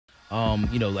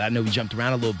You know, I know we jumped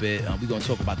around a little bit. We're going to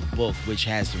talk about the book, which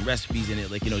has some recipes in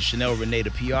it. Like, you know, Chanel Renee,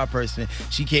 the PR person,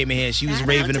 she came in here and she was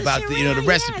raving about the, you know, the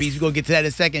recipes. Yes. We're going to get to that in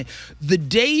a second. The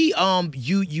day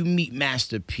you meet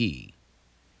Masta P,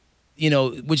 you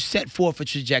know, which set forth a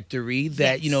trajectory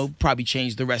that, yes, you know, probably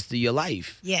changed the rest of your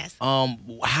life. Yes.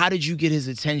 How did you get his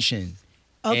attention?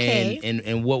 Okay.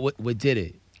 And what did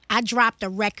it? I dropped a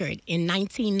record in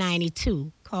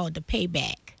 1992 called The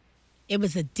Payback. It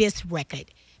was a diss record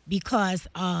because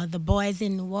the boys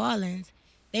in New Orleans,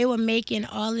 they were making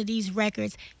all of these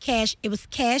records. It was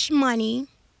Cash Money,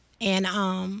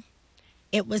 and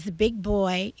it was Big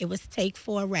Boy. It was Take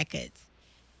 4 Records.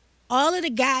 All of the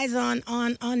guys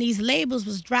on these labels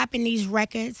was dropping these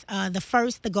records.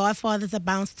 The Godfathers of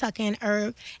Bounce, Tucker, and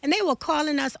Herb. And they were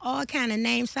calling us all kind of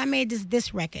names. So I made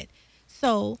this record.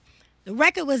 So the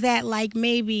record was at like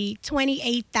maybe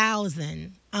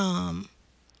 28,000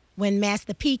 when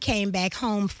Masta P came back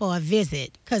home for a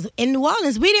visit. Because in New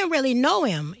Orleans, we didn't really know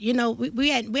him. You know, we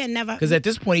had never... Because at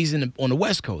this point, he's on the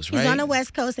West Coast, right? He's on the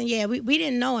West Coast, and yeah, we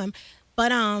didn't know him.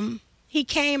 But he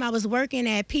came, I was working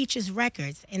at Peaches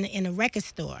Records in a record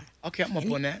store. Okay, I'm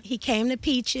up on that. He came to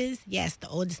Peaches, yes, the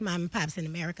oldest mom and pops in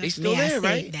America. They still there,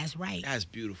 right? That's right. That's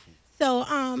beautiful.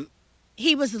 So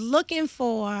he was looking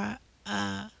for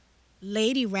a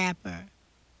lady rapper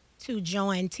to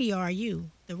join TRU,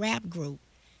 the rap group.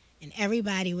 And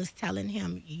everybody was telling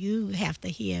him, you have to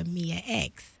hear Mia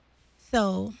X.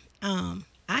 So I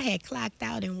had clocked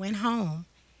out and went home.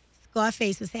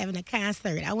 Scarface was having a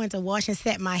concert. I went to wash and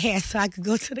set my hair so I could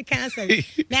go to the concert.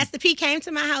 Masta P came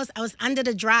to my house. I was under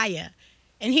the dryer.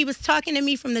 And he was talking to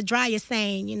me from the dryer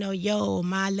saying, you know, yo,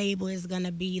 my label is going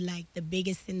to be like the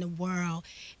biggest in the world.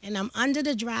 And I'm under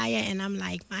the dryer and I'm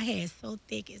like, my hair is so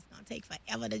thick, it's going to take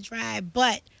forever to dry.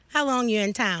 But how long you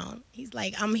in town? He's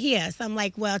like, I'm here. So I'm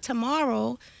like, well,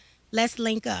 tomorrow, let's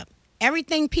link up.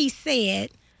 Everything P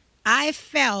said, I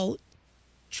felt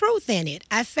truth in it.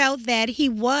 I felt that he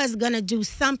was going to do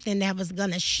something that was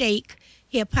going to shake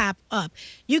hip-hop up.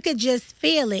 You could just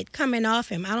feel it coming off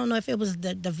him. I don't know if it was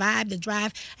the vibe, the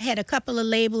drive. I had a couple of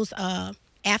labels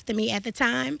after me at the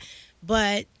time,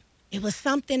 but it was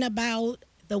something about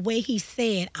the way he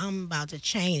said, I'm about to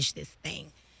change this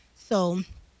thing. So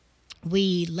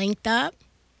we linked up.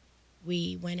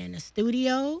 We went in the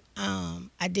studio.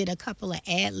 I did a couple of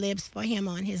ad-libs for him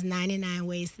on his 99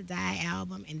 Ways to Die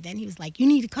album, and then he was like, you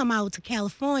need to come out to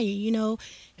California, you know,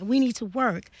 and we need to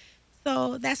work.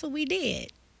 So that's what we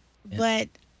did. Yeah. But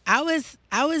I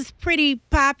was pretty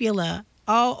popular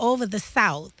all over the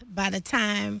South by the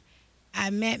time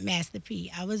I met Masta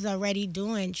P. I was already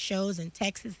doing shows in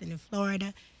Texas and in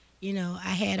Florida. You know, I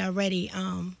had already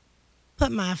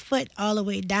put my foot all the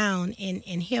way down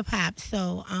in hip-hop.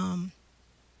 So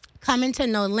coming to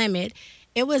No Limit,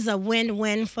 it was a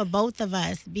win-win for both of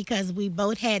us because we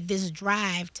both had this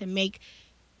drive to make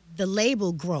the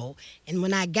label grow. And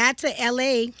when I got to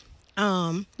L.A.,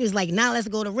 he was like, now let's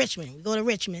go to Richmond. We go to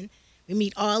Richmond. We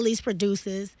meet all these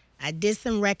producers. I did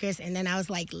some records, and then I was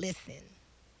like, listen,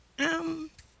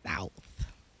 I'm South.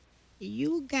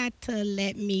 You got to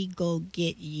let me go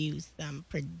get you some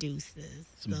producers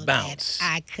so bounce.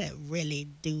 That I could really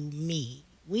do me.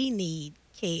 We need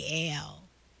KL.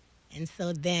 And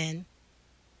so then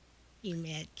he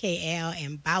met KL,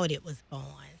 and Bout It was born.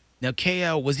 Now,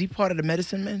 KL, was he part of the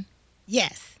Medicine Men?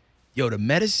 Yes. Yo, the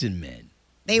Medicine Men.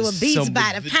 They were beats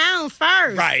by the pound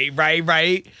first.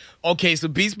 Right. Okay, so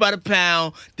beats by the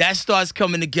pound, that starts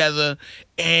coming together.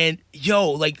 And,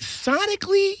 yo, like,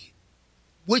 sonically,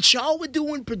 what y'all were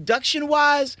doing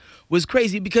production-wise was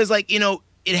crazy because, like, you know,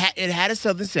 it had a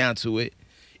Southern sound to it.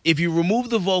 If you remove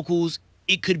the vocals,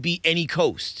 it could be any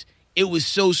coast. It was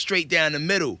so straight down the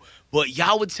middle. But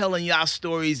y'all were telling y'all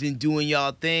stories and doing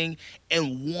y'all thing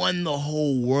and won the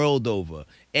whole world over.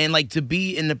 And, like, to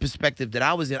be in the perspective that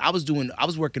I was in, I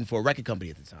was working for a record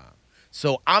company at the time.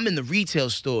 So I'm in the retail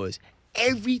stores.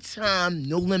 Every time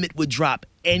No Limit would drop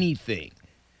anything,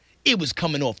 it was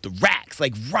coming off the racks,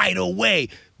 like, right away.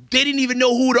 They didn't even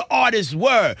know who the artists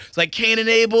were. It's like Cain and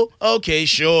Abel. Okay,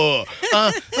 sure.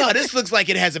 This looks like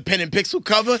it has a pen and pixel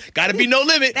cover. Gotta be No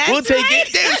Limit. We'll take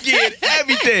it. There's kid,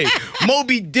 everything.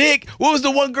 Moby Dick. What was the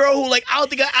one girl who, like, I don't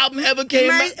think her album ever came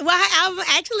out? Well, her album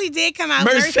actually did come out.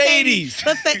 Mercedes.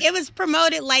 But it was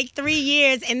promoted like 3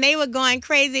 years, and they were going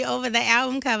crazy over the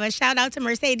album cover. Shout out to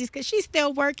Mercedes, because she's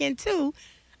still working, too.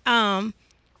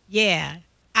 Yeah.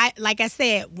 Like I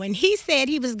said, when he said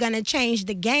he was going to change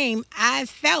the game, I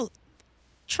felt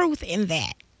truth in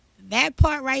that. That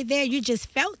part right there, you just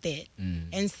felt it.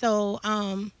 And so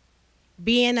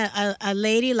being a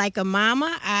lady like a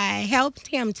mama, I helped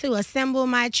him to assemble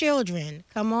my children.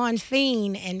 Come on,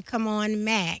 Fiend, and come on,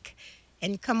 Mac.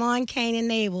 And come on, Cain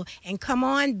and Abel, and come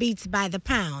on, Beats by the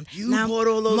Pound. You brought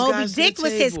all those Moby guys Dick to the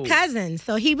was his table. cousin,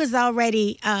 so he was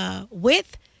already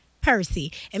with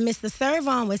Percy, and Mr.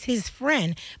 Servon was his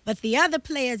friend. But the other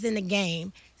players in the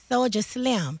game, Soldier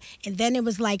Slim, and then it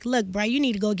was like, look, bro, you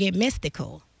need to go get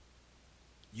Mystical.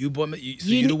 You bought me. So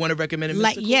you the one that recommended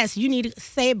Mystical? Like, yes, you need to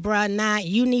say, bro, nah,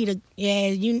 you need to,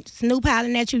 you Snoop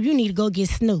hollering at you, you need to go get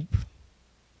Snoop.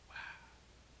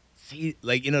 See,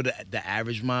 like, the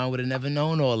average mind would have never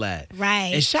known all that.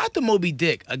 Right. And shout out to Moby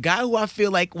Dick, a guy who I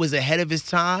feel like was ahead of his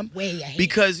time. Way ahead.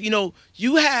 Because,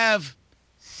 you have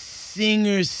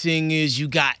singers, you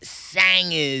got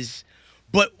sangers,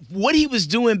 but what he was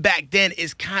doing back then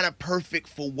is kind of perfect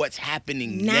for what's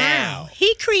happening now.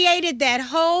 He created that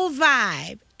whole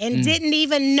vibe and didn't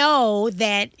even know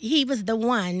that he was the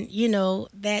one,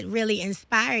 that really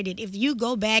inspired it. If you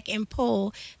go back and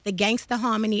pull the Gangsta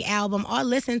Harmony album or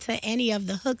listen to any of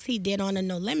the hooks he did on the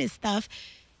No Limit stuff,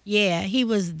 yeah, he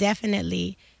was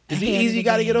definitely Is he easy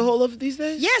got to get a hold of these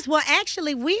days? Yes, well,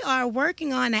 actually, we are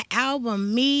working on an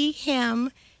album, me,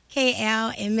 him,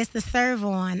 KL, and Mr.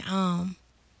 Servon,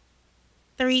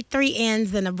 three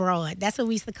ends and a broad. That's what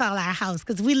we used to call our house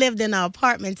because we lived in an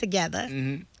apartment together.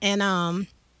 Mm-hmm. And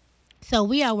so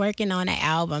we are working on an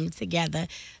album together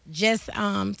just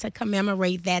to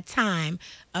commemorate that time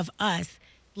of us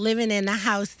living in a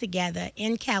house together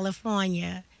in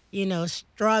California,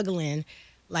 struggling.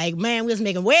 Like, man, we was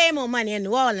making way more money in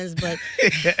New Orleans, but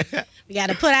we got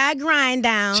to put our grind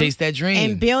down. Chase that dream.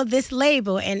 And build this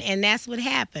label, and that's what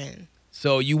happened.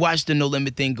 So you watched the No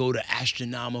Limit thing go to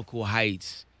astronomical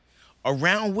heights.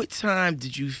 Around what time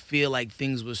did you feel like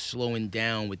things were slowing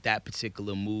down with that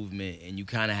particular movement and you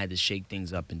kind of had to shake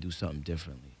things up and do something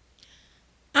differently?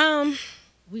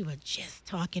 We were just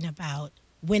talking about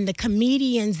when the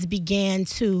comedians began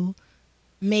to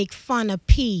make fun of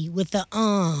P with the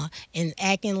and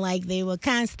acting like they were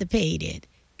constipated.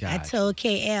 Gotcha. I told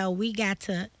KL we got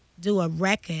to do a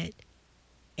record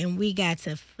and we got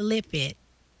to flip it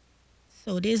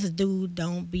so this dude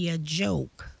don't be a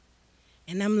joke.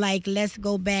 And I'm like, let's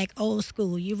go back old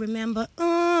school. You remember?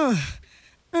 Na,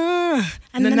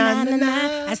 na, na,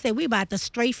 na. I said, we about to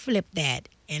straight flip that.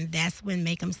 And that's when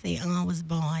Make 'Em Say was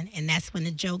born. And that's when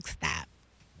the joke stopped.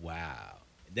 Wow.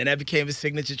 Then that became a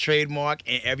signature trademark,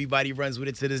 and everybody runs with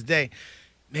it to this day.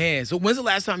 Man, so when's the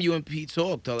last time you and Pete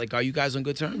talked? Like, are you guys on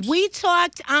good terms? We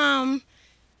talked,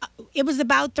 it was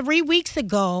about 3 weeks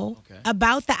ago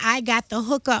about the I Got the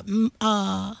Hookup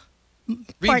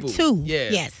part 2. Yeah.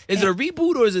 Yes. Is it a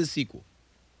reboot or is it a sequel?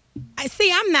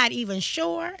 I'm not even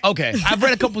sure. Okay. I've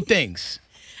read a couple things.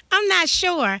 I'm not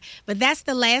sure, but that's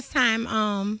the last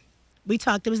time we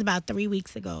talked. It was about 3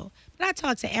 weeks ago. But I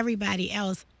talk to everybody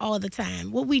else all the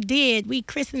time. What we did, we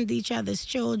christened each other's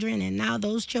children, and now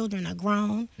those children are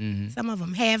grown. Mm-hmm. Some of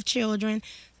them have children.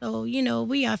 So,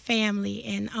 we are family.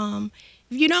 And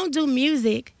if you don't do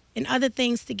music and other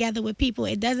things together with people,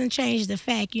 it doesn't change the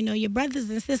fact, your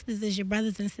brothers and sisters is your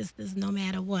brothers and sisters no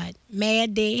matter what.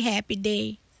 Mad day, happy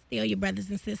day, still your brothers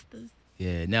and sisters.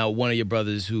 Yeah. Now, one of your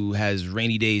brothers who has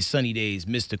rainy days, sunny days,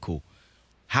 Mystical.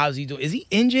 How's he doing? Is he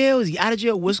in jail? Is he out of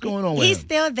jail? What's going on with him? He's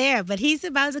still there, but he's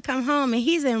about to come home, and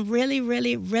he's in really,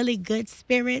 really, really good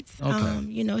spirits. Okay.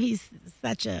 He's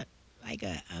such a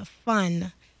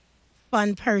fun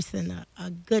person, a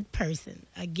good person,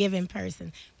 a giving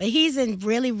person. But he's in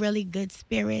really, really good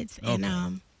spirits,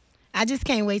 and I just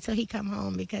can't wait till he come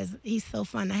home because he's so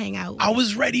fun to hang out with. I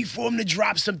was ready for him to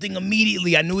drop something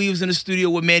immediately. I knew he was in the studio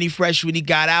with Manny Fresh when he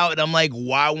got out, and I'm like,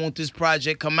 why won't this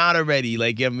project come out already?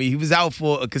 Like, I mean, he was out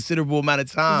for a considerable amount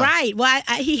of time. Right. Well,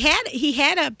 he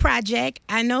had a project.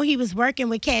 I know he was working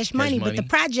with Cash Money, but the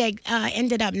project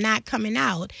ended up not coming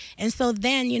out. And so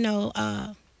then,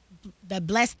 the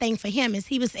blessed thing for him is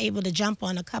he was able to jump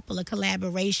on a couple of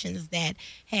collaborations that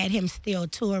had him still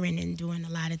touring and doing a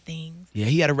lot of things. Yeah,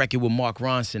 he had a record with Mark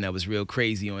Ronson that was real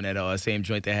crazy on that same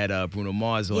joint that had Bruno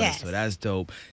Mars on it, so that's dope.